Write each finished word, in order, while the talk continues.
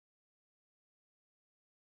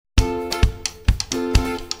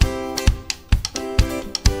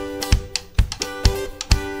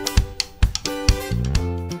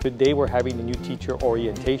Today we're having a new teacher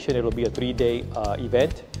orientation. It'll be a 3-day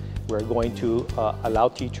event. We're going to allow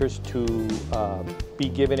teachers to be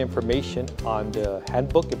given information on the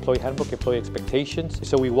handbook, employee expectations.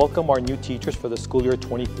 So we welcome our new teachers for the school year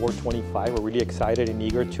 24-25. We're really excited and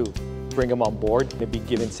eager to bring them on board. They'll be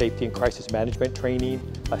given safety and crisis management training,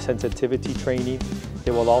 sensitivity training. They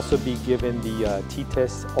will also be given the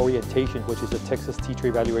T-TEST orientation, which is the Texas Teacher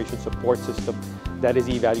Evaluation Support System. That is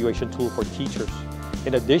the evaluation tool for teachers.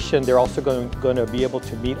 In addition, they're also going to be able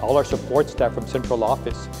to meet all our support staff from central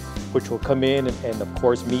office, which will come in and of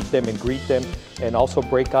course meet them and greet them, and also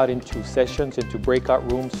break out into sessions, into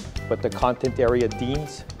breakout rooms with the content area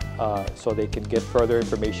deans, so they can get further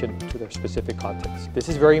information to their specific context. This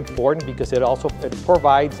is very important because it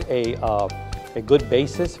provides a good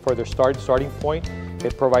basis for their starting point.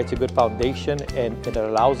 It provides a good foundation, and it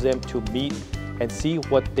allows them to meet and see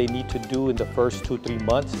what they need to do in the first 2-3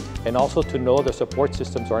 months, and also to know the support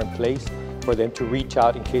systems are in place for them to reach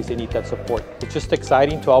out in case they need that support. It's just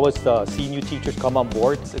exciting to always see new teachers come on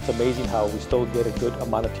board. It's amazing how we still get a good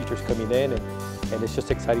amount of teachers coming in, and it's just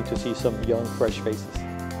exciting to see some young, fresh faces.